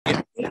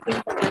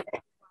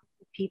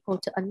people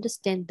to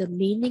understand the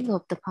meaning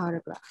of the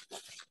paragraph.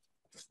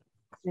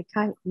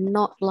 Okay,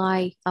 not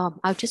like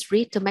I'll just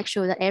read to make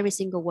sure that every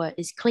single word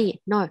is clear.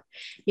 No,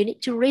 you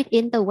need to read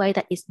in the way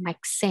that it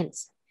makes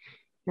sense.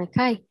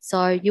 Okay,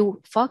 so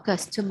you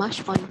focus too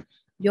much on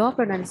your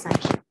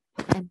pronunciation,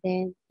 and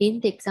then in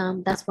the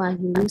exam, that's why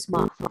you lose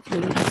marks for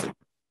fluency.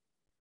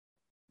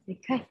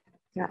 Okay,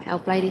 right,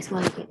 I'll play this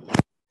one again.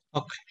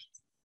 Okay.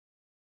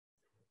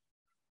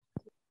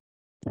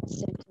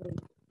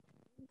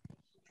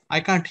 I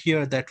can't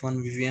hear that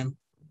one, Vivian.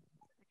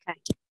 Okay.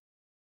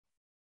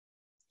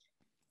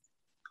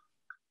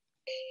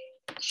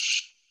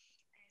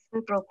 We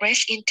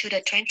progress into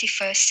the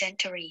 21st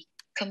century.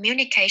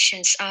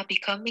 Communications are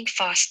becoming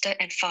faster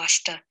and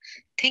faster.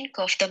 Think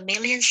of the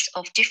millions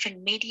of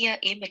different media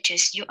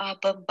images you are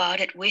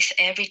bombarded with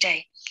every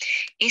day.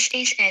 It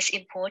is as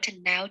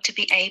important now to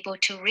be able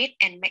to read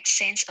and make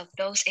sense of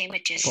those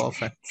images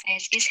Perfect.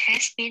 as it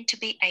has been to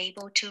be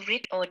able to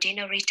read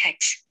ordinary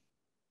text.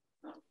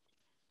 Right,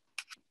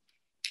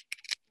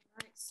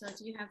 so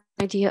do you have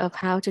an idea of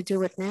how to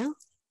do it now?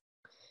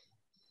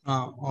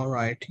 All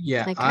right.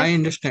 Yeah, Okay. I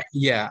understand.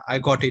 Yeah, I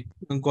got it.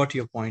 Got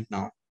your point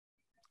now.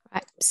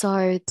 Right.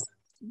 So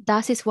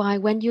that is why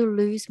when you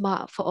lose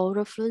mark for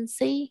oral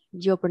fluency,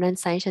 your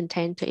pronunciation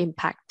tend to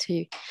impact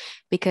too,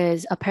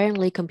 because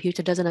apparently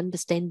computer doesn't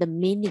understand the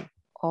meaning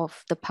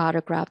of the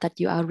paragraph that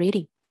you are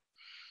reading.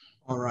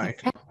 All right.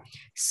 Okay.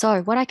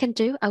 So what I can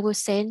do, I will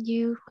send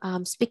you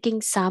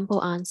speaking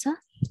sample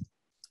answer.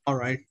 All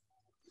right.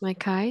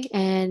 Okay,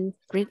 and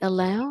read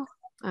aloud.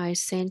 I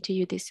send to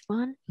you this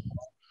one.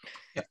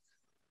 Yeah.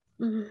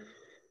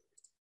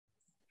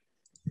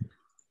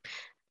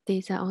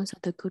 These are also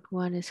the good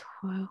one as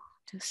well.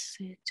 Just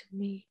say to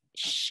me,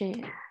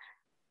 share.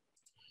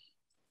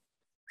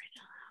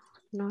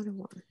 Another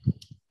one.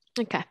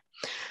 Okay,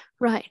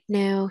 right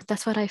now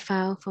that's what I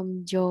found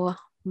from your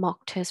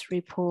mock test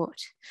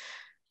report.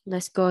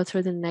 Let's go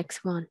through the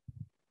next one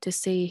to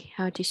see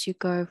how did you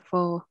go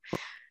for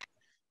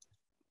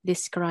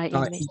describe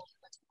image.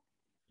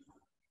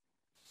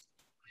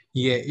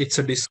 Yeah, it's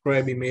a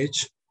describe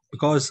image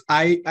because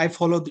I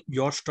followed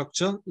your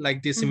structure,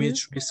 like this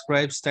image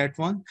describes that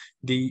one.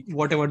 The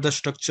whatever the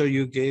structure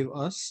you gave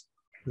us,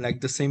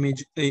 like the same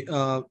image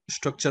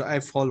structure I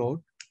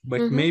followed,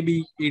 but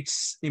maybe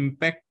its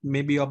impact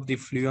maybe of the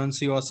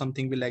fluency or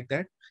something be like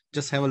that.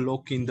 Just have a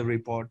look in the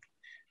report,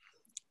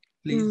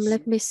 please.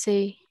 Let me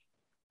see.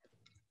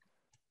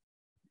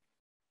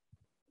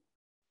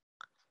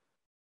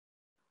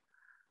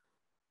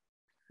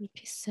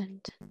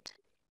 Represent.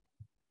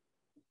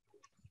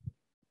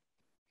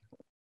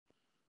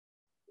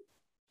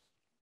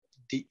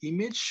 The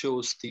image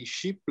shows the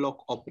ship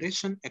lock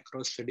operation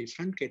across the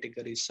different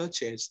categories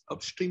such as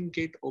upstream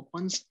gate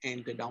opens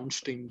and the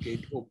downstream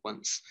gate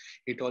opens.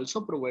 It also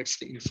provides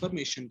the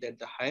information that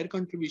the higher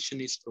contribution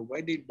is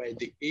provided by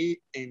the A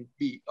and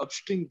B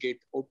upstream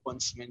gate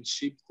opens when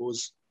ship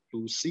goes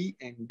to C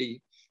and D.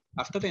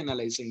 After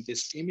analyzing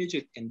this image,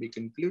 it can be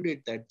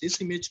concluded that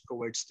this image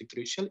provides the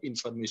crucial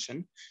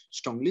information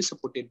strongly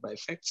supported by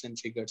facts and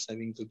figures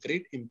having the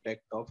great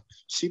impact of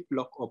ship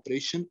lock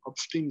operation,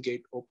 upstream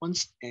gate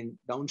opens, and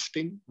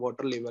downstream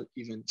water level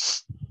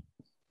events.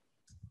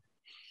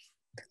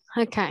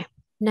 Okay,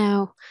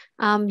 now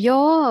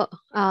your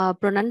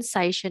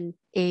pronunciation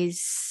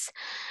is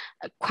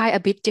quite a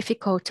bit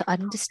difficult to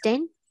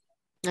understand.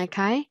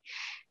 Okay.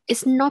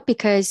 It's not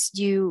because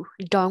you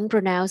don't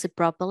pronounce it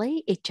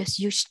properly. It's just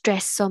you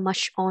stress so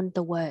much on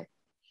the word.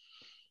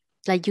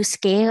 Like you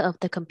scared of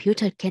the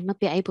computer cannot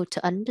be able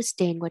to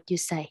understand what you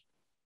say.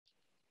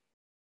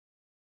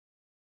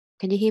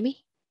 Can you hear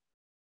me?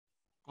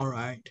 All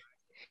right.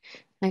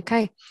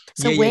 Okay.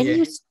 So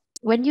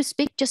when you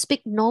speak, just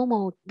speak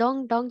normal.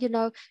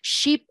 Don't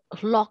ship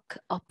lock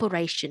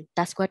operation.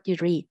 That's what you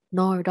read.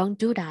 No, don't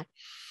do that.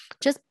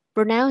 Just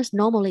pronounce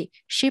normally.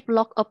 Ship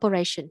lock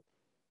operation.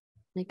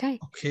 Okay.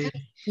 Okay.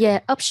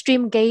 Yeah,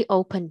 upstream gate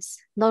opens.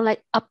 Not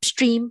like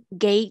upstream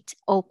gate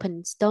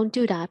opens. Don't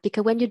do that,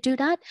 because when you do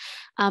that,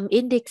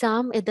 in the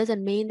exam, it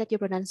doesn't mean that your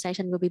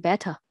pronunciation will be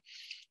better.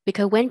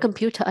 Because when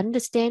computer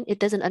understand, it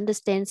doesn't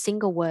understand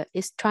single word.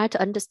 It's try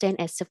to understand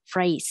as a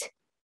phrase.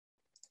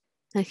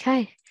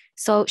 Okay.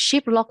 So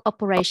ship lock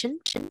operation,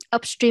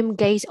 upstream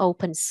gate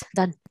opens.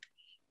 Done.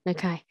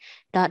 Okay,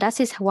 that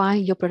is why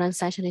your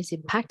pronunciation is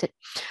impacted.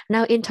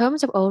 Now, in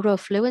terms of oral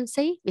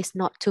fluency, it's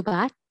not too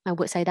bad. I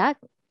would say that.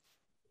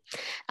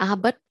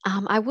 But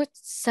I would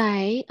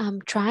say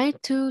try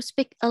to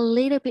speak a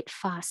little bit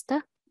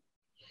faster.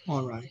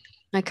 All right.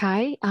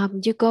 Okay,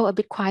 you go a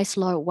bit quite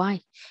slow.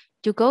 Why?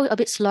 You go a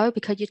bit slow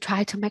because you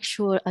try to make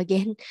sure,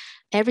 again,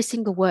 every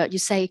single word you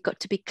say got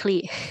to be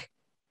clear.